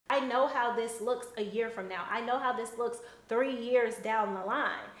know how this looks a year from now. I know how this looks 3 years down the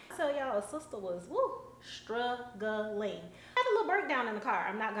line. So y'all, a sister was struggling. I had a little breakdown in the car,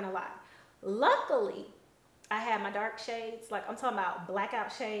 I'm not gonna lie. Luckily, I had my dark shades, like I'm talking about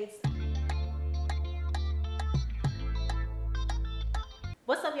blackout shades.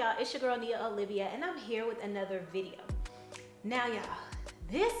 What's up, y'all? It's your girl NiaOlivia, and I'm here with another video. Now, y'all,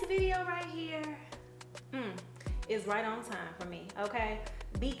 this video right here is right on time for me, okay?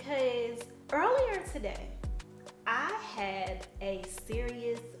 Because earlier today, I had a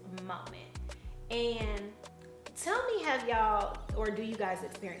serious moment. And tell me, have y'all, or do you guys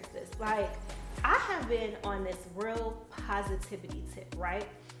experience this? Like, I have been on this real positivity tip, right?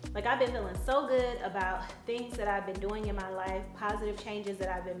 Like, I've been feeling so good about things that I've been doing in my life, positive changes that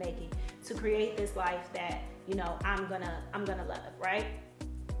I've been making to create this life that, you know, I'm gonna love, right?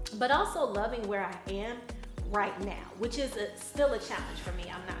 But also loving where I am right now, which is still a challenge for me,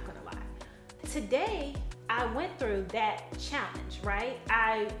 I'm not gonna lie. Today, I went through that challenge, right?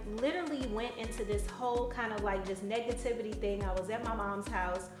 I literally went into this whole kind of like just negativity thing. I was at my mom's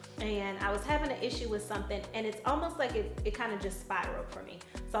house and I was having an issue with something, and it's almost like it kind of just spiraled for me.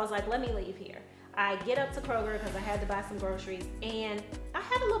 So I was like, let me leave here. I get up to Kroger because I had to buy some groceries, and I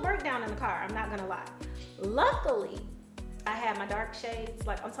had a little breakdown in the car, I'm not gonna lie. Luckily, I had my dark shades,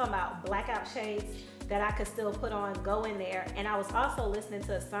 like I'm talking about blackout shades that I could still put on, go in there. And I was also listening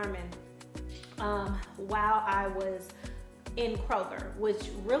to a sermon while I was in Kroger, which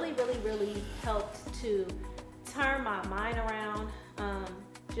really helped to turn my mind around,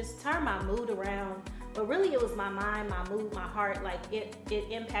 just turn my mood around. But really it was my mind, my mood, my heart, like it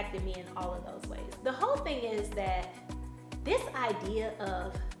impacted me in all of those ways. The whole thing is that this idea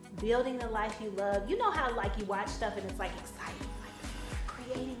of building the life you love, you know how like you watch stuff and it's like exciting, like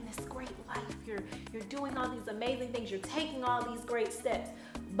creating this great life, you're doing all these amazing things, you're taking all these great steps.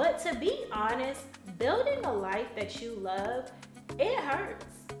 But to be honest, building a life that you love, it hurts.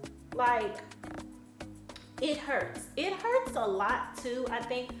 Like, it hurts. It hurts a lot too, I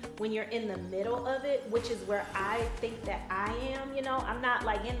think, when you're in the middle of it, which is where I think that I am, you know. I'm not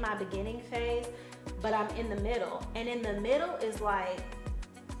like in my beginning phase, but I'm in the middle. And in the middle is like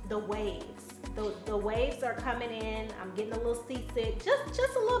the waves. The waves are coming in. I'm getting a little seasick,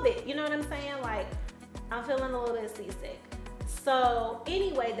 just a little bit, you know what I'm saying? Like, I'm feeling a little bit seasick. So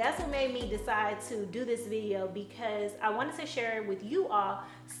anyway, that's what made me decide to do this video, because I wanted to share with you all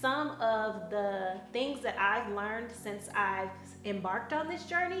some of the things that I've learned since I've embarked on this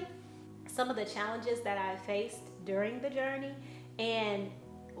journey, some of the challenges that I faced during the journey, and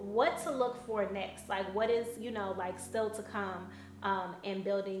what to look for next, like what is, you know, like still to come in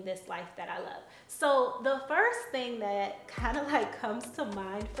building this life that I love. So the first thing that kind of like comes to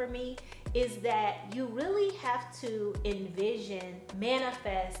mind for me is that you really have to envision,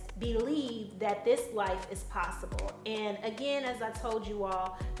 manifest, believe that this life is possible. And again, as I told you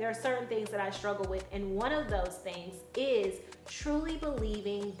all, there are certain things that I struggle with, and one of those things is truly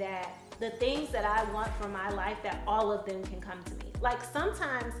believing that the things that I want for my life, that all of them can come to me. Like,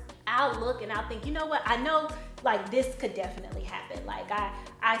 sometimes I'll look and I'll think, you know what, I know like this could definitely happen. Like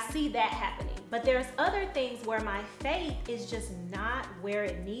I see that happening. But there's other things where my faith is just not where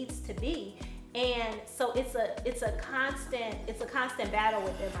it needs to be. And so it's a constant battle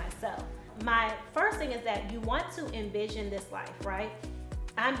within myself. My first thing is that you want to envision this life, right?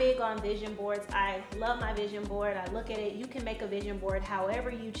 I'm big on vision boards. I love my vision board. I look at it. You can make a vision board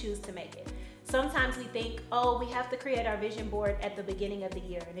however you choose to make it. Sometimes we think, oh, we have to create our vision board at the beginning of the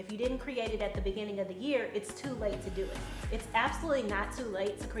year. And if you didn't create it at the beginning of the year, it's too late to do it. It's absolutely not too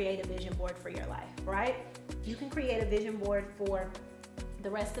late to create a vision board for your life, right? You can create a vision board for the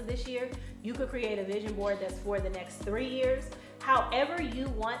rest of this year. You could create a vision board that's for the next 3 years. However you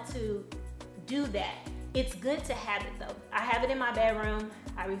want to do that. It's good to have it though. I have it in my bedroom.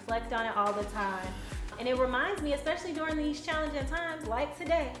 I reflect on it all the time. And it reminds me, especially during these challenging times like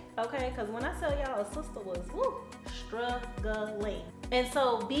today, okay? Because when I tell y'all, a sister was struggling. And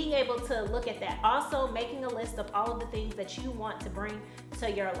so being able to look at that. Also making a list of all of the things that you want to bring to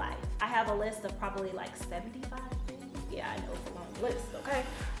your life. I have a list of probably like 75 things. Yeah, I know it's a long list, okay?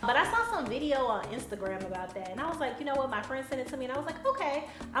 But I saw some video on Instagram about that, and I was like, you know what, my friend sent it to me, and I was like, okay,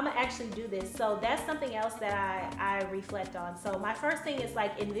 I'm gonna actually do this. So that's something else that I reflect on. So my first thing is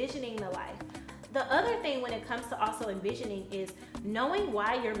like envisioning the life. The other thing when it comes to also envisioning is knowing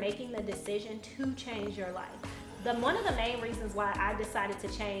why you're making the decision to change your life. One of the main reasons why I decided to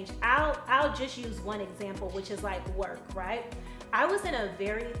change, I'll just use one example, which is like work, right? I was in a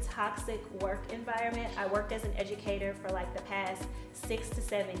very toxic work environment. I worked as an educator for like the past 6 to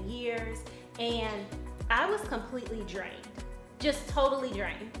 7 years, and I was completely drained, just totally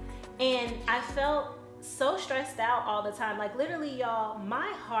drained. And I felt so stressed out all the time. Like literally, y'all, my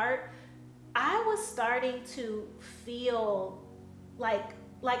heart, I was starting to feel like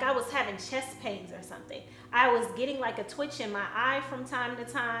I was having chest pains or something. I was getting like a twitch in my eye from time to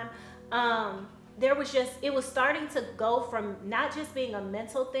time. It was starting to go from not just being a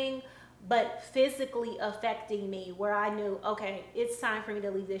mental thing, but physically affecting me, where I knew, okay, it's time for me to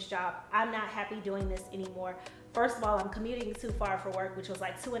leave this job. I'm not happy doing this anymore. First of all, I'm commuting too far for work, which was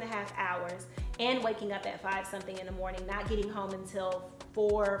like 2.5 hours, and waking up at 5 something in the morning, not getting home until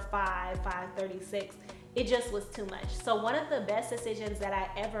 4, 5, 5:36. It just was too much. So one of the best decisions that I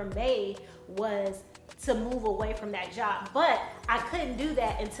ever made was to move away from that job. But I couldn't do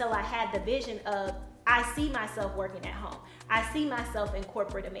that until I had the vision of, I see myself working at home. I see myself in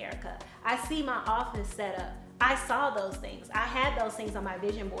corporate America. I see my office set up. I saw those things. I had those things on my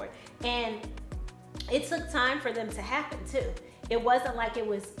vision board. And it took time for them to happen too. It wasn't like it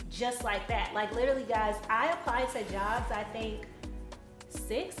was just like that. Like literally, guys, I applied to jobs, I think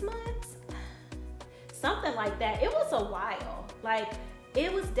 6 months, something like that. It was a while. Like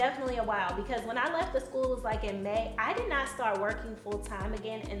it was definitely a while, because when I left the school, it was like in May. I did not start working full time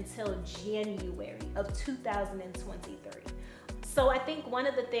again until January of 2023. So I think one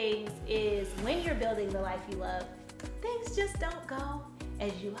of the things is, when you're building the life you love, things just don't go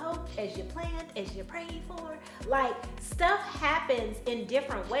as you hoped, as you planned, as you prayed for. Like stuff happens in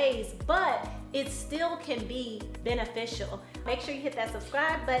different ways, but it still can be beneficial. Make sure you hit that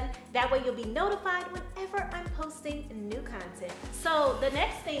subscribe button. That way you'll be notified whenever I'm posting new content. So the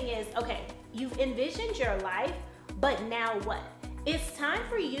next thing is, okay, you've envisioned your life, but now what? It's time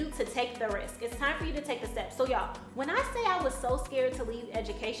for you to take the risk. It's time for you to take the steps. So y'all, when I say I was so scared to leave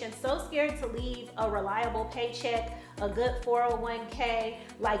education, so scared to leave a reliable paycheck, a good 401k,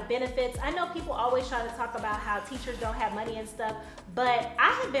 like benefits. I know people always try to talk about how teachers don't have money and stuff, but I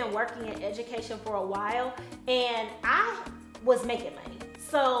have been working in education for a while and I was making money.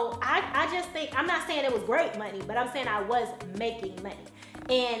 So I just think, I'm not saying it was great money, but I'm saying I was making money.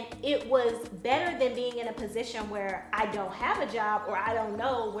 And it was better than being in a position where I don't have a job, or I don't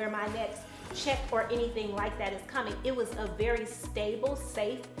know where my next check or anything like that is coming. It was a very stable,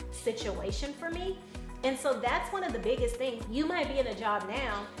 safe situation for me. And so that's one of the biggest things. You might be in a job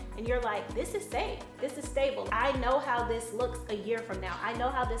now and you're like, this is safe, this is stable. I know how this looks a year from now. I know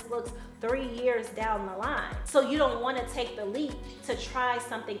how this looks 3 years down the line. So you don't want to take the leap to try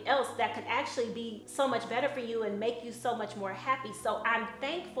something else that could actually be so much better for you and make you so much more happy. So I'm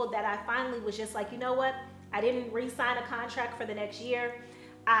thankful that I finally was just like, you know what? I didn't re-sign a contract for the next year.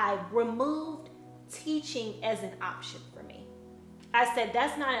 I removed teaching as an option for me. I said,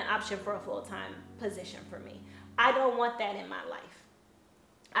 that's not an option for a full-time position for me. I don't want that in my life.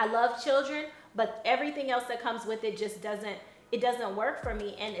 I love children, but everything else that comes with it just doesn't work for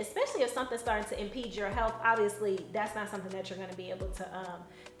me. And especially if something's starting to impede your health, obviously that's not something that you're going to be able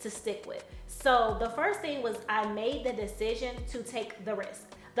to stick with. So the first thing was, I made the decision to take the risk.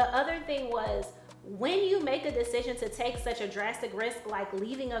 The other thing was, when you make a decision to take such a drastic risk, like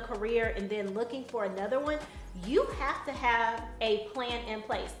leaving a career and then looking for another one, you have to have a plan in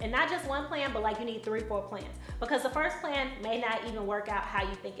place. And not just one plan, but like you need 3 or 4 plans. Because the first plan may not even work out how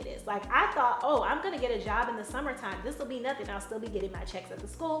you think it is. Like I thought, oh, I'm gonna get a job in the summertime. This will be nothing. I'll still be getting my checks at the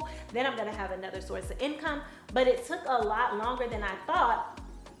school. Then I'm gonna have another source of income. But it took a lot longer than I thought.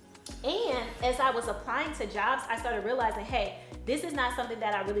 And as I was applying to jobs, I started realizing, hey, this is not something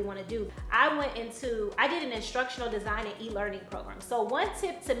that I really want to do. I did an instructional design and e-learning program. So one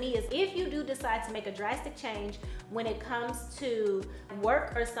tip to me is, if you do decide to make a drastic change when it comes to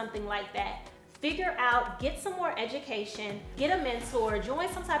work or something like that, figure out, get some more education, get a mentor, join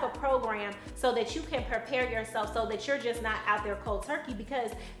some type of program so that you can prepare yourself, so that you're just not out there cold turkey,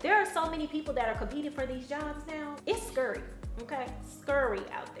 because there are so many people that are competing for these jobs now. It's scurry, okay? Scurry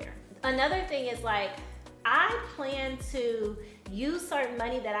out there. Another thing is, like, I plan to use certain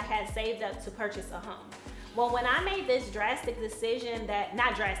money that I had saved up to purchase a home. Well, when I made this drastic decision,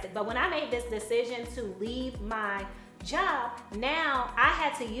 when I made this decision to leave my job, now I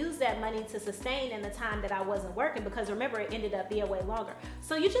had to use that money to sustain in the time that I wasn't working, because remember, it ended up being way longer.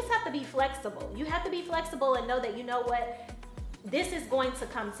 So you just have to be flexible. You have to be flexible and know that, you know what, this is going to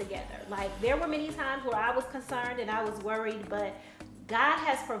come together. Like, there were many times where I was concerned and I was worried, but God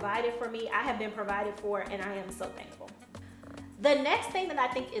has provided for me. I have been provided for, and I am so thankful. The next thing that I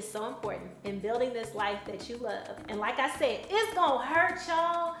think is so important in building this life that you love, and like I said, it's gonna hurt,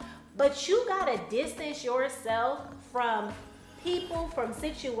 y'all, but you gotta distance yourself from people, from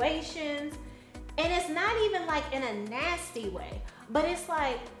situations, and it's not even like in a nasty way, but it's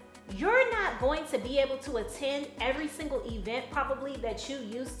like, you're not going to be able to attend every single event probably that you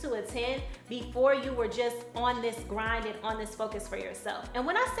used to attend before you were just on this grind and on this focus for yourself. And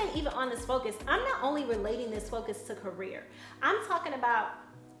when I say even on this focus, I'm not only relating this focus to career. I'm talking about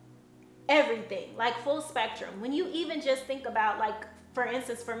everything, like full spectrum. When you even just think about, like, for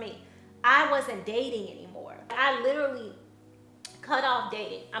instance, for me, I wasn't dating anymore. I literally cut off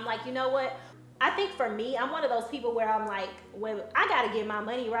dating. I'm like, you know what? I think for me, I'm one of those people where I'm like, well, I gotta get my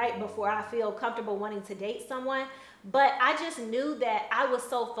money right before I feel comfortable wanting to date someone. But I just knew that I was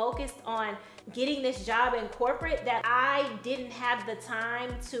so focused on getting this job in corporate that I didn't have the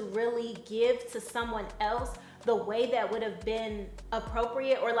time to really give to someone else the way that would have been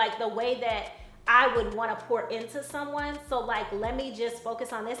appropriate, or like the way that I would want to pour into someone. So like, let me just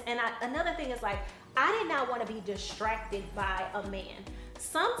focus on this. And another thing is, like, I did not want to be distracted by a man.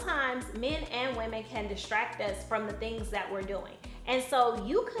 Sometimes men and women can distract us from the things that we're doing. And so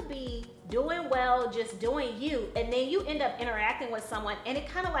you could be doing well, just doing you, and then you end up interacting with someone and it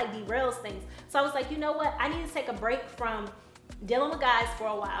kind of like derails things. So I was like, you know what? I need to take a break from dealing with guys for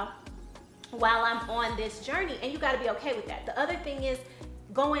a while I'm on this journey, and you got to be okay with that. The other thing is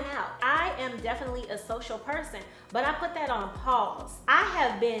going out. I am definitely a social person, but I put that on pause. I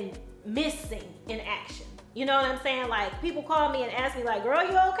have been missing in action. You know what I'm saying? Like, people call me and ask me like, girl,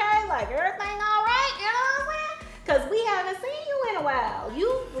 you okay? Like, everything all right? You know what I'm saying? Because we haven't seen you in a while.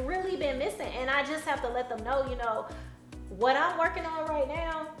 You've really been missing. And I just have to let them know, you know, what I'm working on right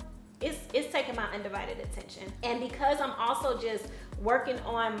now, it's taking my undivided attention. And because I'm also just working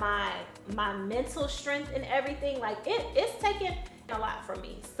on my mental strength and everything, like it's taking a lot from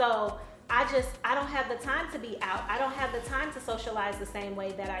me. So I don't have the time to be out. I don't have the time to socialize the same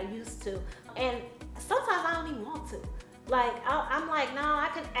way that I used to. And sometimes I don't even want to. Like, I'm like, no, I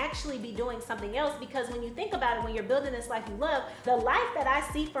could actually be doing something else, because when you think about it, when you're building this life you love, the life that I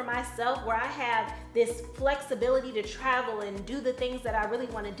see for myself, where I have this flexibility to travel and do the things that I really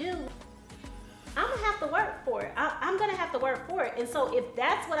want to do, I'm gonna have to work for it. I'm gonna have to work for it. And so if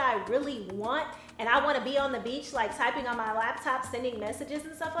that's what I really want, and I want to be on the beach, like typing on my laptop, sending messages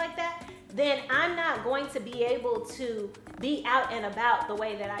and stuff like that, then I'm not going to be able to be out and about the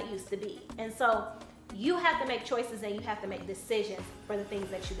way that I used to be. And so you have to make choices and you have to make decisions for the things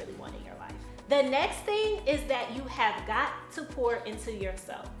that you really want in your life. The next thing is that you have got to pour into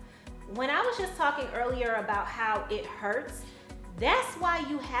yourself. When I was just talking earlier about how it hurts, that's why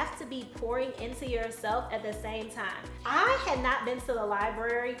you have to be pouring into yourself at the same time. I had not been to the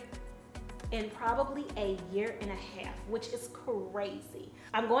library in probably a year and a half, which is crazy.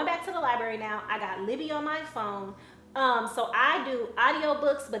 I'm going back to the library now. I got Libby on my phone. So I do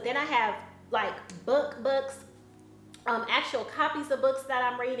audiobooks, but then I have like books, actual copies of books that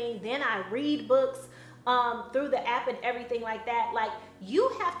I'm reading. Then I read books through the app and everything like that. Like, you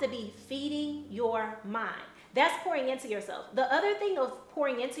have to be feeding your mind. That's pouring into yourself. The other thing of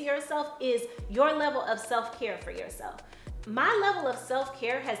pouring into yourself is your level of self-care for yourself. My level of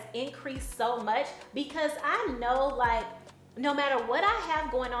self-care has increased so much because I know, like, no matter what I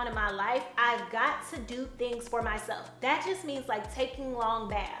have going on in my life, I've got to do things for myself. That just means like taking long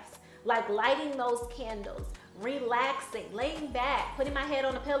baths, like lighting those candles, relaxing, laying back, putting my head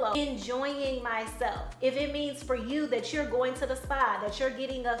on a pillow, enjoying myself. If it means for you that you're going to the spa, that you're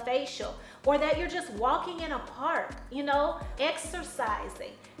getting a facial, or that you're just walking in a park, you know,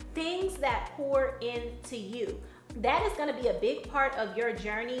 exercising, things that pour into you. That is going to be a big part of your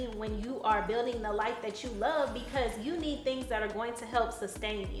journey when you are building the life that you love, because you need things that are going to help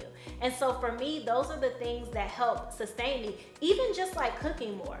sustain you. And so for me, those are the things that help sustain me, even just like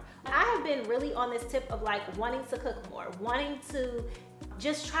cooking more. I have been really on this tip of like wanting to cook more, wanting to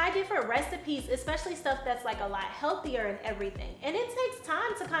just try different recipes, especially stuff that's like a lot healthier and everything. And it takes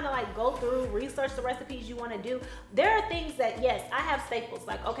time to kind of like go through, research the recipes you want to do. There are things that, yes, I have staples.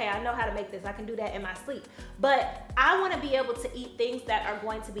 Like, okay, I know how to make this. I can do that in my sleep. But I want to be able to eat things that are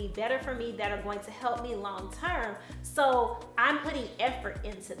going to be better for me, that are going to help me long term. So I'm putting effort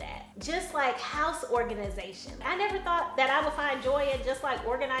into that. Just like house organization. I never thought that I would find joy in just like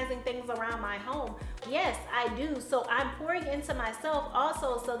organizing things around my home. Yes, I do. So I'm pouring into myself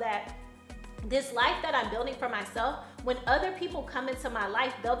also, so that this life that I'm building for myself, when other people come into my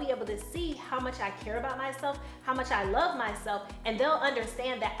life, they'll be able to see how much I care about myself, how much I love myself, and they'll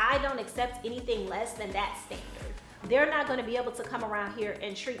understand that I don't accept anything less than that standard. They're not going to be able to come around here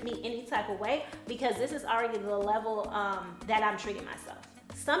and treat me any type of way, because this is already the level that I'm treating myself.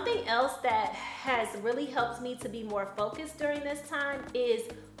 Something else that has really helped me to be more focused during this time is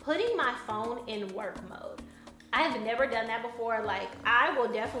putting my phone in work mode. I have never done that before. Like, I will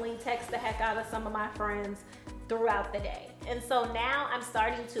definitely text the heck out of some of my friends throughout the day. And so now I'm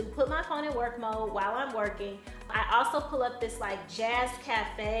starting to put my phone in work mode while I'm working. I also pull up this like jazz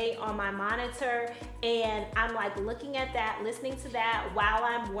cafe on my monitor, and I'm like looking at that, listening to that while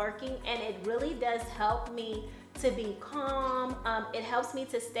I'm working, and it really does help me to be calm. It helps me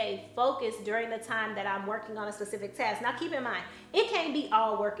to stay focused during the time that I'm working on a specific task. Now keep in mind, it can't be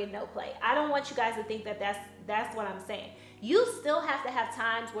all work and no play. I don't want you guys to think that that's what I'm saying. You still have to have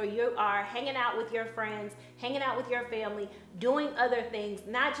times where you are hanging out with your friends, hanging out with your family, doing other things,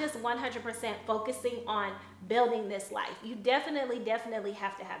 not just 100% focusing on building this life. You definitely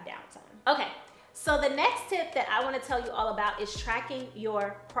have to have downtime. Okay, so the next tip that I want to tell you all about is tracking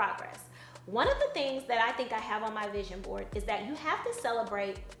your progress. One of the things that I think I have on my vision board is that you have to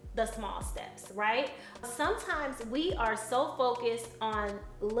celebrate the small steps, right? Sometimes we are so focused on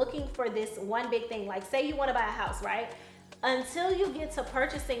looking for this one big thing. Like say you want to buy a house, right? Until you get to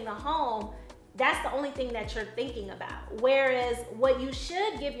purchasing the home, that's the only thing that you're thinking about. Whereas what you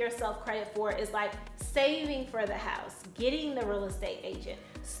should give yourself credit for is like saving for the house, getting the real estate agent,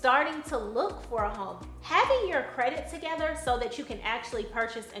 starting to look for a home, having your credit together so that you can actually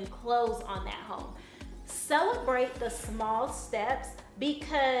purchase and close on that home. Celebrate the small steps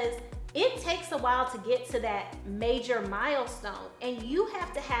because it takes a while to get to that major milestone, and you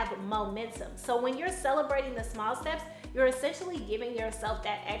have to have momentum. So when you're celebrating the small steps, you're essentially giving yourself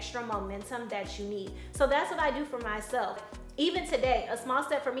that extra momentum that you need. So that's what I do for myself. Even today, a small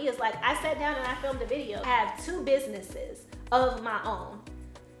step for me is like I sat down and I filmed a video. I have 2 businesses of my own.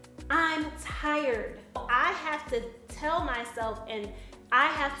 I'm tired. I have to tell myself and I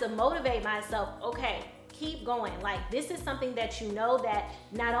have to motivate myself, okay, keep going. Like this is something that you know that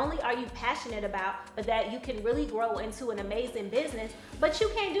not only are you passionate about, but that you can really grow into an amazing business, but you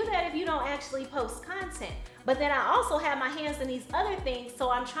can't do that if you don't actually post content. But then I also have my hands in these other things, so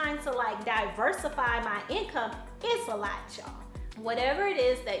I'm trying to like diversify my income. It's a lot, y'all. Whatever it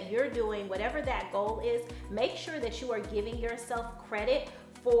is that you're doing, whatever that goal is, make sure that you are giving yourself credit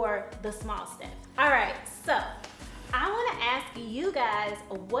for the small steps. All right, so I want to ask you guys,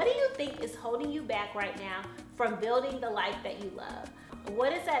 what do you think is holding you back right now from building the life that you love?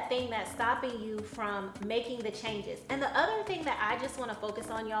 What is that thing that's stopping you from making the changes? And the other thing that I just want to focus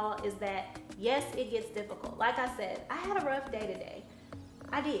on, y'all, is that yes, it gets difficult. Like I said, I had a rough day today.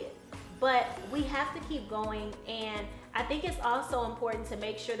 I did. But we have to keep going, and I think it's also important to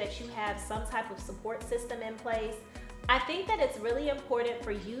make sure that you have some type of support system in place. I think that it's really important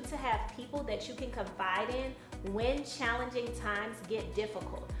for you to have people that you can confide in when challenging times get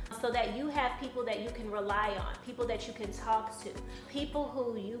difficult, so that you have people that you can rely on, people that you can talk to, people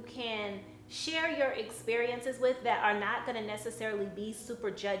who you can share your experiences with that are not going to necessarily be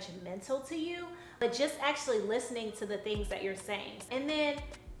super judgmental to you, but just actually listening to the things that you're saying. And then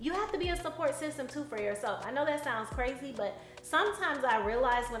you have to be a support system too for yourself. I know that sounds crazy, but sometimes I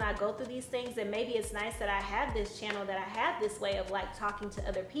realize when I go through these things that maybe it's nice that I have this channel, that I have this way of like talking to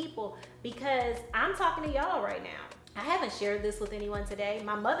other people, because I'm talking to y'all right now. I haven't shared this with anyone today.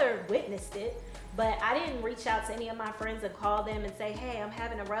 My mother witnessed it, but I didn't reach out to any of my friends and call them and say, hey, I'm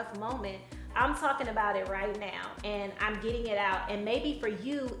having a rough moment. I'm talking about it right now and I'm getting it out. And maybe for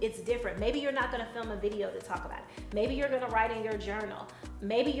you, it's different. Maybe you're not gonna film a video to talk about it. Maybe you're gonna write in your journal.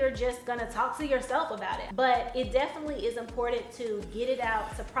 Maybe you're just gonna talk to yourself about it. But it definitely is important to get it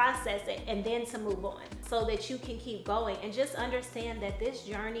out, to process it, and then to move on so that you can keep going. And just understand that this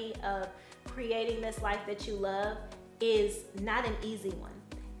journey of creating this life that you love is not an easy one.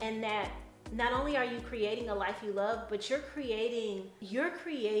 And that not only are you creating a life you love, but you're creating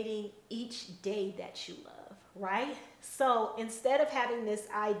each day that you love, right? So instead of having this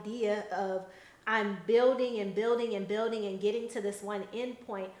idea of I'm building and building and building and getting to this one end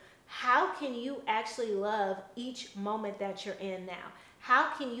point, how can you actually love each moment that you're in now?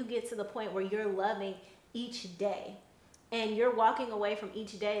 How can you get to the point where you're loving each day and you're walking away from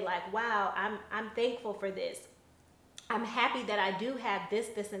each day like, wow, I'm thankful for this. I'm happy that I do have this,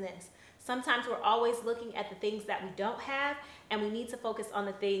 this, and this. Sometimes we're always looking at the things that we don't have, and we need to focus on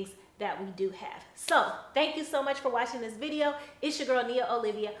the things that we do have. So thank you so much for watching this video. It's your girl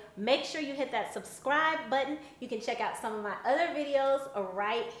NiaOlivia. Make sure you hit that subscribe button. You can check out some of my other videos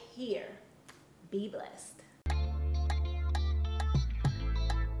right here. Be blessed.